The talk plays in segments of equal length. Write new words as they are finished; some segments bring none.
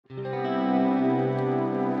You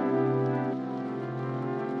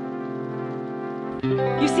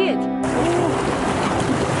see it?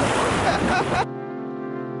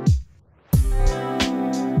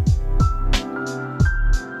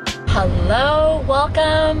 Hello,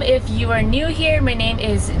 welcome. If you are new here, my name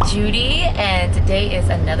is Judy and today is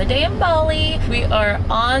another day in Bali. We are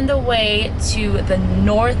on the way to the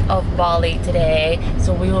north of Bali today.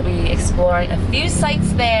 So we will be exploring a few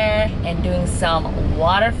sites there and doing some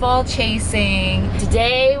waterfall chasing.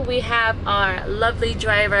 Today we have our lovely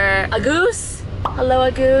driver, Agus. Hello,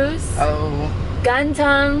 Agus. Oh.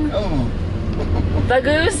 Gantang. Oh.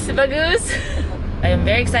 Bagus. I am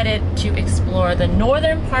very excited to explore the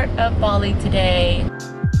northern part of Bali today.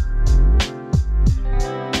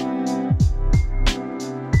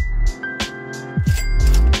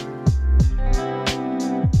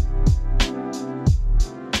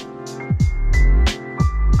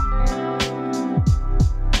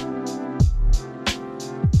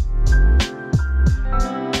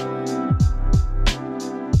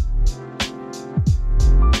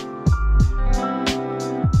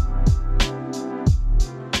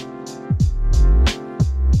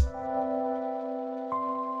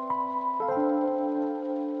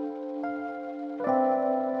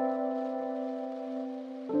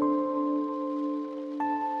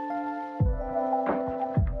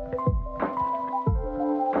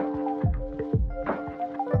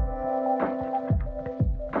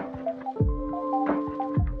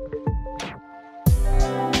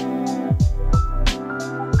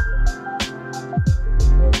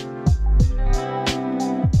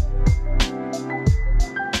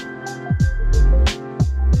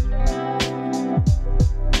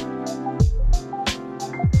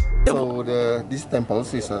 So these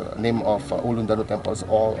temples is a name of Ulun Danu temples,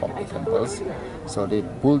 all of the temples. So the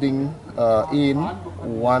building in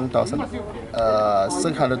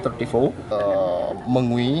 1634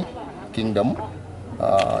 Mengwi Kingdom,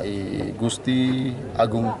 Gusti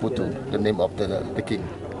Agung Putu, the name of the king.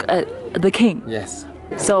 The king? Yes.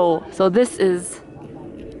 So this is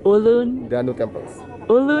Ulun Danu temples.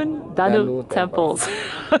 Ulun Danu Danu temples.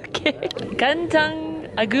 Okay. Gantang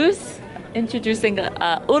Agus introducing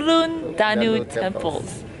Ulun Danu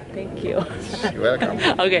temples. Thank you. You're welcome.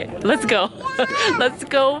 Okay, let's go. Let's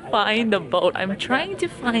go find the boat. I'm trying to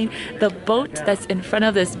find the boat that's in front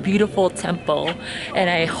of this beautiful temple, and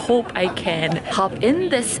I hope I can hop in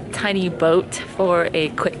this tiny boat for a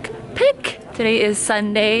quick pic. Today is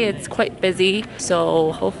Sunday, it's quite busy,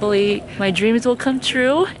 so hopefully my dreams will come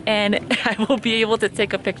true and I will be able to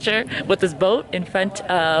take a picture with this boat in front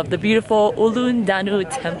of the beautiful Ulun Danu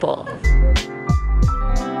temple.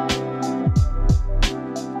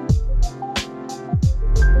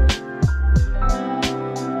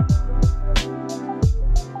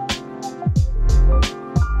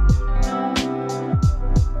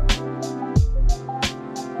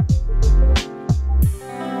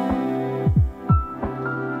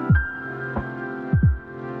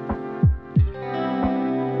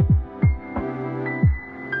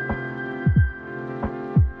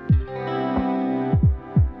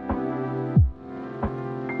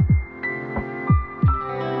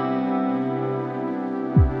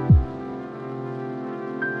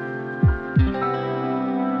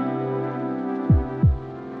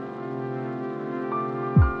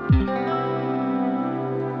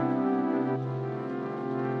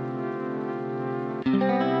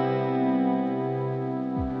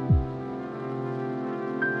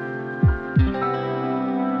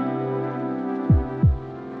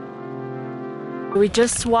 We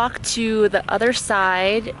just walked to the other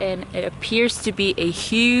side and it appears to be a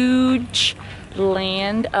huge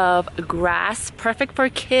land of grass, perfect for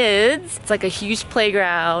kids. It's like a huge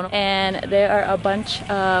playground and there are a bunch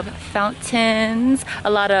of fountains,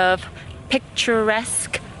 a lot of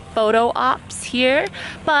picturesque photo ops here.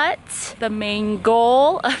 But the main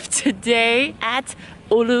goal of today at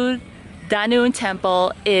Ulun Danu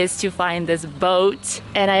Temple is to find this boat,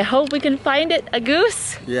 and I hope we can find it.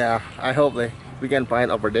 Agus? Yeah, I hope we can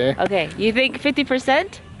find over there. Okay, you think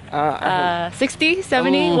 50%? 60,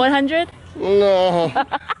 70, 100? No,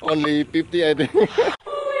 only 50 I think.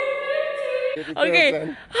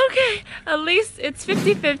 Okay, at least it's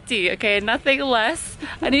 50-50, okay, nothing less.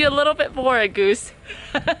 I need a little bit more, Goose.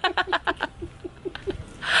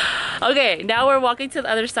 Okay, now we're walking to the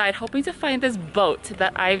other side, hoping to find this boat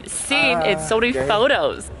that I've seen in so many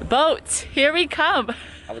photos. Boat, here we come.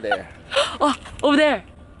 Over there. Oh, over there.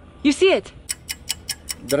 You see it?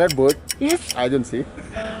 The red boat? Yes. I don't see.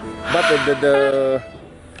 But the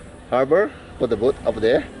harbor, put the boat over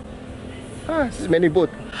there. There's many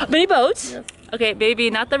boats. Many boats? Yes. Okay, maybe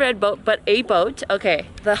not the red boat, but a boat. Okay,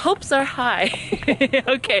 the hopes are high.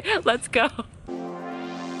 Okay, let's go.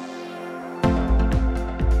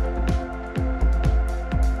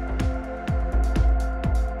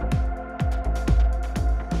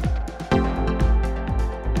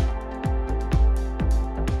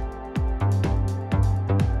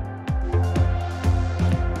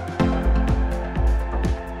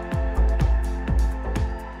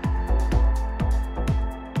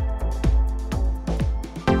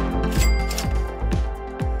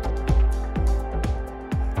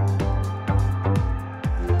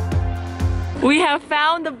 We have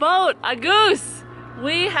found the boat, a goose.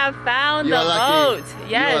 We have found the boat.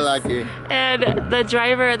 Yes. You are lucky. And the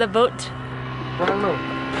driver of the boat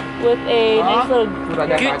with a nice little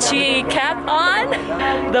Gucci cap on.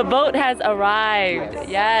 The boat has arrived.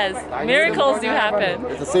 Yes. Miracles do happen.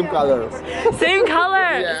 It's the same color. Same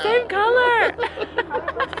color. Yeah. Same color.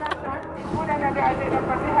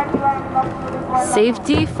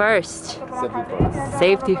 Safety first.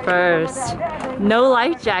 Safety first. No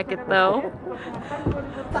life jacket though.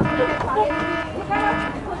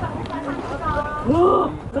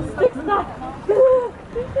 The stick's not.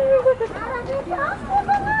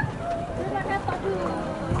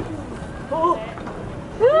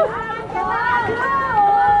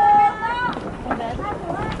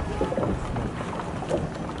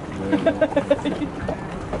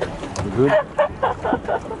 Good?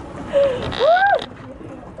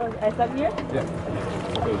 I stop here? Yeah.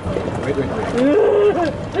 Wait.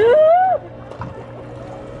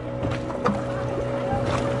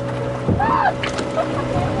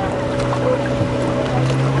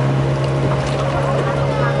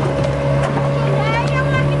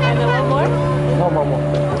 And then one more? More.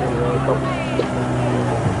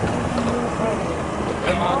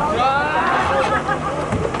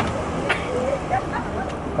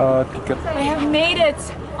 Ticket. We have made it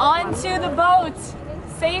onto the boat,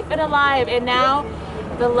 safe and alive. And now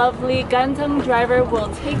the lovely Ganteng driver will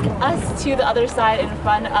take us to the other side in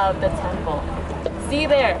front of the temple. See you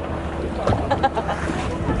there.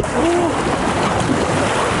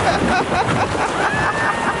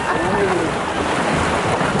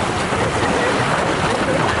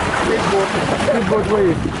 Big boat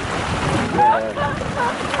wave.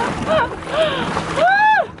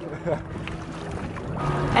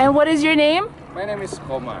 And what is your name? My name is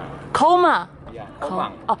Koma. Koma. Yeah,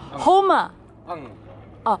 Komang. Oh, Homa. Ang.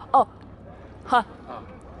 Oh. Ha.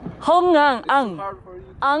 Hongang. Ang. Hard for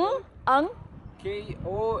you. Ang.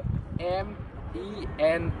 K-O-M-E-N-N-G.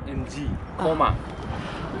 Koma.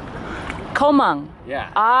 Komang. Yeah.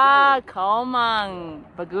 Ah, Komang.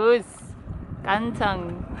 Bagus.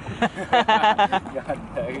 Ganteng.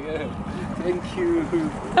 Thank you.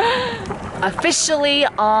 Officially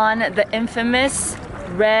on the infamous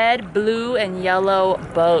red, blue, and yellow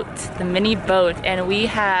boat, the mini boat, and we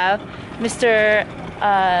have Mr.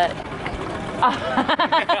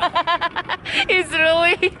 He's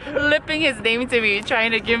really lipping his name to me,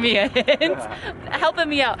 trying to give me a hint, helping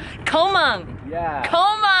me out. Komang. Yeah.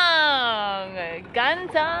 Komang.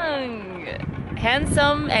 Ganteng.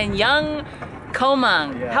 Handsome and young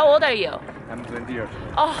Komang. Yeah. How old are you? I'm 20 years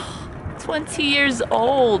old. Oh, 20 years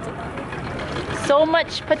old. So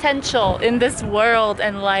much potential in this world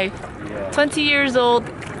and life. Yeah. 20 years old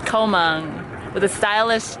Komang with a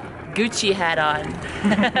stylish Gucci hat on.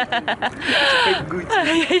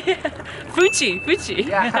 Big Gucci. Fuchi.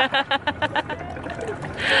 Yeah.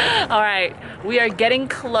 All right, we are getting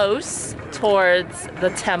close towards the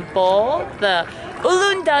temple, the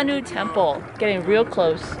Ulun Danu Temple. Getting real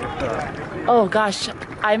close. Oh gosh,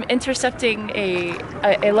 I'm intercepting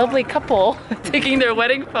a lovely couple taking their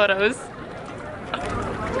wedding photos.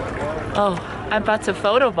 Oh, I'm about to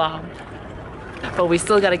photobomb. But we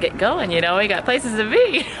still gotta get going, you know, we got places to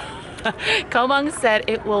be. Komang said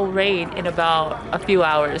it will rain in about a few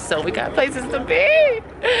hours, so we got places to be.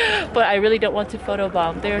 But I really don't want to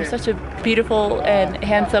photobomb. They're such a beautiful and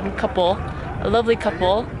handsome couple, a lovely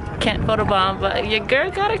couple. Can't photobomb, but your girl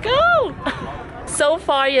gotta go. So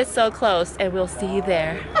far, you're so close, and we'll see you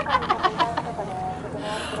there.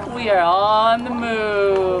 We are on the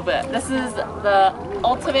move. This is the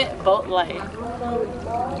ultimate boat life.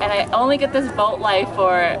 And I only get this boat life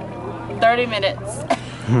for 30 minutes.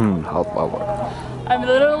 Half hour. I'm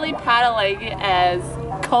literally paddling as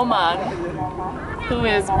Komang, who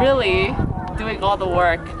is really doing all the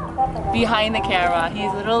work behind the camera.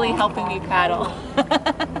 He's literally helping me paddle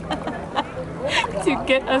to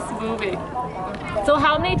get us moving. So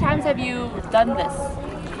how many times have you done this?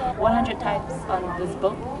 100 times on this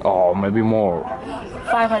boat? Oh, maybe more.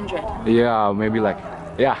 500. Yeah, maybe like,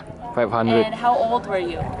 yeah. 500. And how old were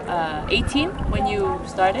you? 18 when you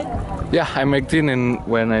started? Yeah, I'm 18 and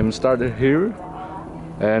when I'm started here,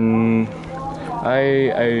 and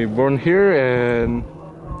I born here and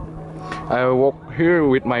I walk here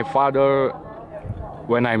with my father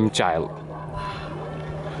when I'm child.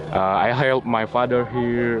 I help my father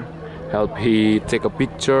here, help he take a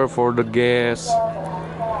picture for the guests,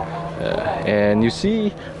 and you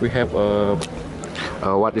see we have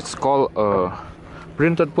what it's called a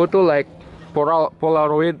printed photo like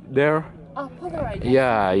Polaroid there. Oh, Polaroid.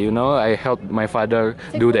 Yeah, you know, I helped my father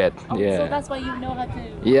do that. Oh, Yeah. so that's why you know how to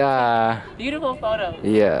Yeah. take beautiful photos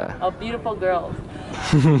Yeah. of beautiful girls.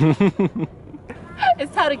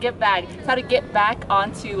 It's how to get back. It's how to get back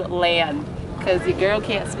onto land because your girl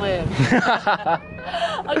can't swim.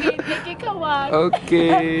 Okay, take it, come on.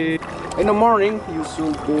 Okay. In the morning, you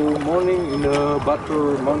should go morning in the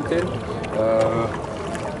Batur mountain.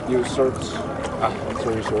 You search.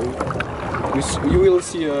 Sorry. You will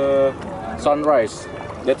see a sunrise.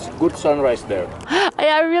 That's good sunrise there.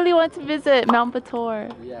 I really want to visit Mount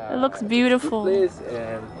Batur. Yeah, It looks beautiful. Place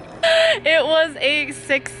and It was a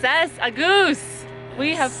success, a goose.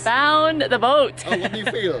 We have found the boat. Oh, what do you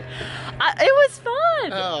feel? It was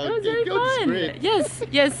fun. Oh, it was okay, very good, fun. great.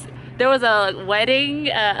 Yes. There was a wedding,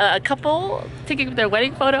 a couple taking their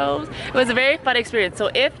wedding photos. It was a very fun experience. So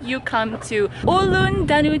if you come to Ulun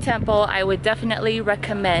Danu Temple, I would definitely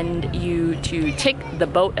recommend you to take the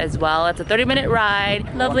boat as well. It's a 30-minute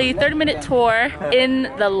ride, lovely 30-minute tour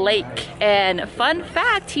in the lake. And fun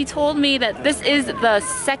fact, he told me that this is the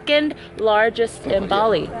second largest in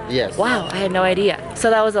Bali. Yes. Wow, I had no idea. So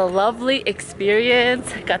that was a lovely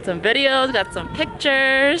experience. Got some videos, got some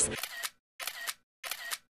pictures.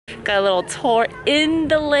 Got a little tour in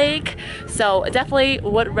the lake, so definitely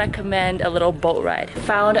would recommend a little boat ride.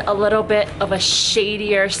 Found a little bit of a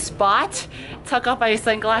shadier spot. Took off my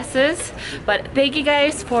sunglasses, but thank you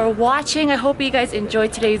guys for watching. I hope you guys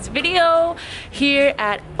enjoyed today's video here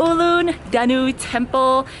at Ulun Danu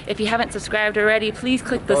Temple. If you haven't subscribed already, please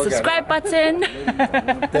click the subscribe button.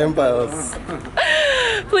 Temples.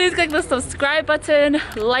 Please click the subscribe button,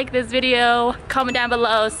 like this video, comment down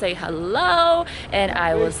below, say hello, and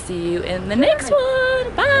I will see you in the next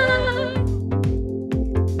one. Bye!